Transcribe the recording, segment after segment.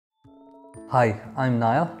Hi, I'm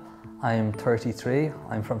Niall. I'm 33,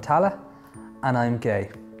 I'm from Tallaght, and I'm gay.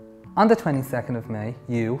 On the 22nd of May,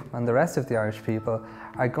 you and the rest of the Irish people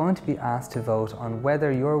are going to be asked to vote on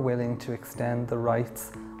whether you're willing to extend the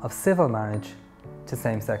rights of civil marriage to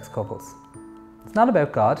same-sex couples. It's not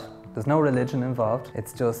about God, there's no religion involved,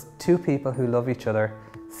 it's just two people who love each other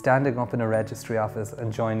standing up in a registry office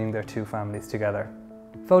and joining their two families together.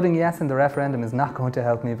 Voting yes in the referendum is not going to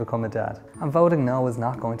help me become a dad, and voting no is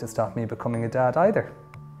not going to stop me becoming a dad either.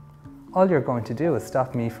 All you're going to do is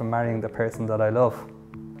stop me from marrying the person that I love.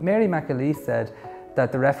 Mary McAleese said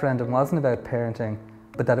that the referendum wasn't about parenting,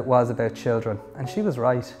 but that it was about children, and she was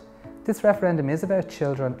right. This referendum is about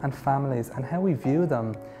children and families and how we view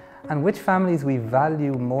them, and which families we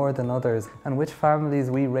value more than others, and which families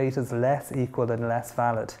we rate as less equal and less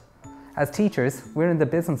valid. As teachers, we're in the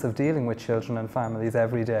business of dealing with children and families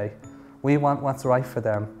every day. We want what's right for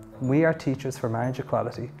them. We are Teachers for Marriage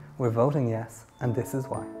Equality. We're voting yes, and this is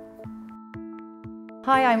why.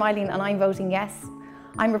 Hi, I'm Eileen and I'm voting yes.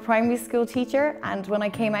 I'm a primary school teacher, and when I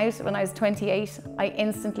came out when I was 28, I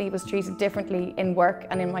instantly was treated differently in work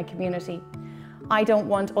and in my community. I don't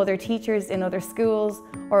want other teachers in other schools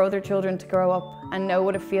or other children to grow up and know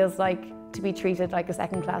what it feels like to be treated like a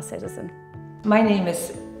second-class citizen. My name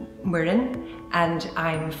is Muireann and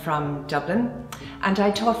I'm from Dublin, and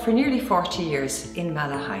I taught for nearly 40 years in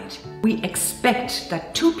Malahide. We expect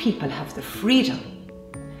that two people have the freedom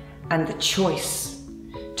and the choice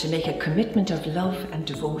to make a commitment of love and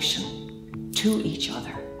devotion to each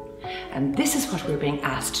other. And this is what we're being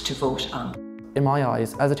asked to vote on. In my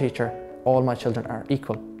eyes, as a teacher, all my children are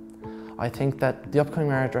equal. I think that the upcoming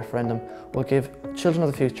marriage referendum will give children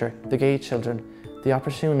of the future, the gay children, the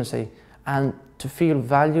opportunity and to feel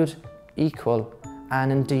valued, equal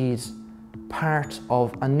and indeed part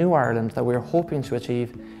of a new Ireland that we're hoping to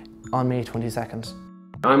achieve on May 22nd.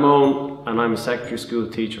 I'm Owen and I'm a secondary school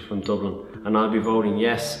teacher from Dublin, and I'll be voting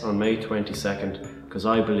yes on May 22nd because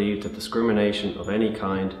I believe that discrimination of any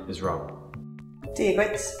kind is wrong.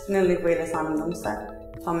 Dígait nulla bhuilas an lumsa.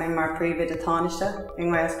 Tá mé mar príomh de tánaiste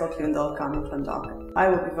in Wales go Clúndalk and Clondalk. I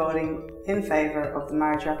will be voting in favour of the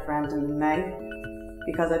marriage referendum in May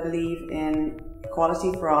because I believe in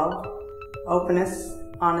equality for all, openness,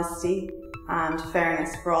 honesty and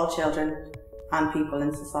fairness for all children and people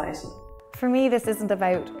in society. For me, this isn't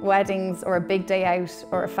about weddings or a big day out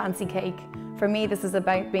or a fancy cake. For me, this is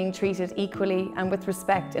about being treated equally and with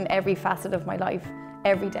respect in every facet of my life,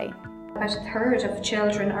 every day. About a third of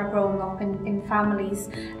children are growing up in families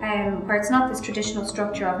where it's not this traditional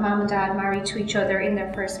structure of mum and dad married to each other in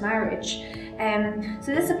their first marriage.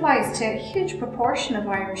 So this applies to a huge proportion of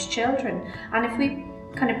Irish children, and if we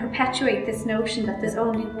kind of perpetuate this notion that there's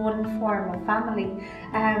only one form of family,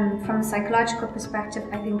 from a psychological perspective,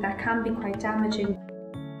 I think that can be quite damaging.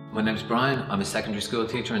 My name's Brian, I'm a secondary school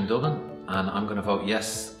teacher in Dublin, and I'm going to vote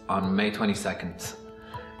yes on May 22nd.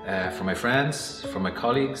 For my friends, for my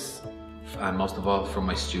colleagues, and most of all for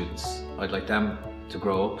my students. I'd like them to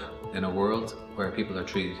grow up in a world where people are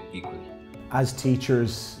treated equally. As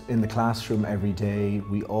teachers in the classroom every day,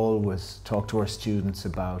 we always talk to our students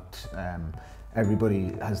about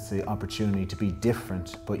everybody has the opportunity to be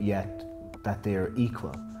different, but yet that they are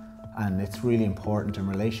equal. And it's really important in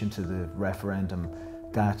relation to the referendum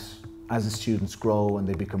that as the students grow and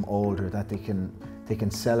they become older, that they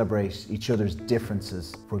can celebrate each other's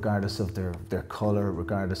differences regardless of their colour,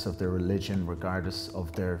 regardless of their religion, regardless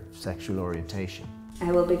of their sexual orientation.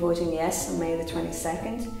 I will be voting yes on May the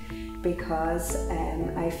 22nd because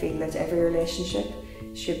I feel that every relationship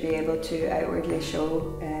should be able to outwardly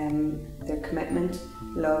show their commitment,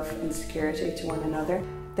 love and security to one another.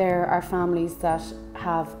 There are families that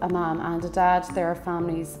have a mum and a dad. There are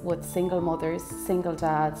families with single mothers, single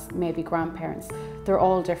dads, maybe grandparents. They're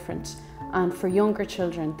all different. And for younger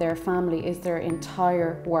children, their family is their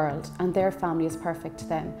entire world and their family is perfect to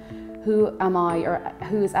them. Who am I or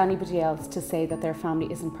who is anybody else to say that their family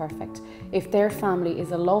isn't perfect? If their family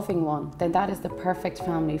is a loving one, then that is the perfect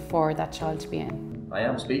family for that child to be in. I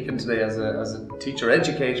am speaking today as a teacher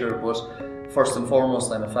educator, but first and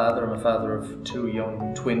foremost I'm a father. I'm a father of two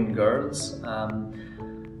young twin girls.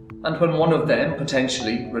 And when one of them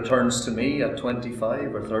potentially returns to me at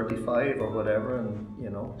 25 or 35 or whatever and,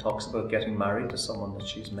 you know, talks about getting married to someone that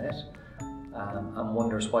she's met and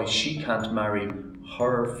wonders why she can't marry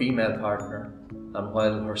her female partner and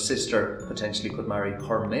while her sister potentially could marry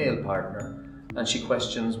her male partner, and she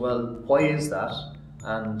questions, well, why is that?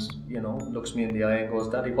 And, you know, looks me in the eye and goes,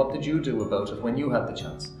 Daddy, what did you do about it when you had the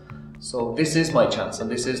chance? So this is my chance and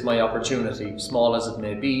this is my opportunity, small as it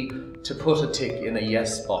may be, to put a tick in a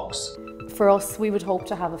yes box. For us, we would hope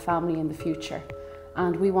to have a family in the future,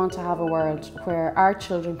 And we want to have a world where our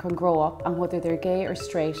children can grow up, and whether they're gay or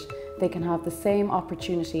straight, they can have the same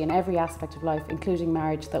opportunity in every aspect of life, including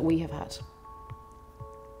marriage, that we have had.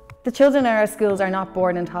 The children in our schools are not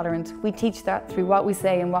born intolerant. We teach that through what we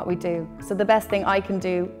say and what we do. So the best thing I can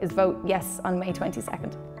do is vote yes on May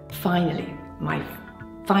 22nd. Finally, my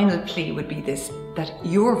final plea would be this, that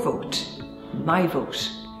your vote, my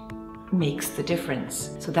vote, makes the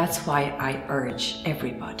difference. So that's why I urge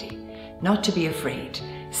everybody not to be afraid.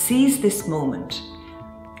 Seize this moment.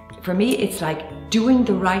 For me, it's like doing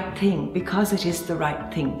the right thing because it is the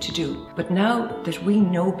right thing to do. But now that we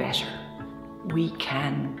know better, we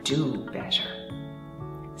can do better.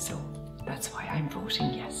 So that's why I'm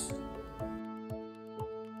voting yes.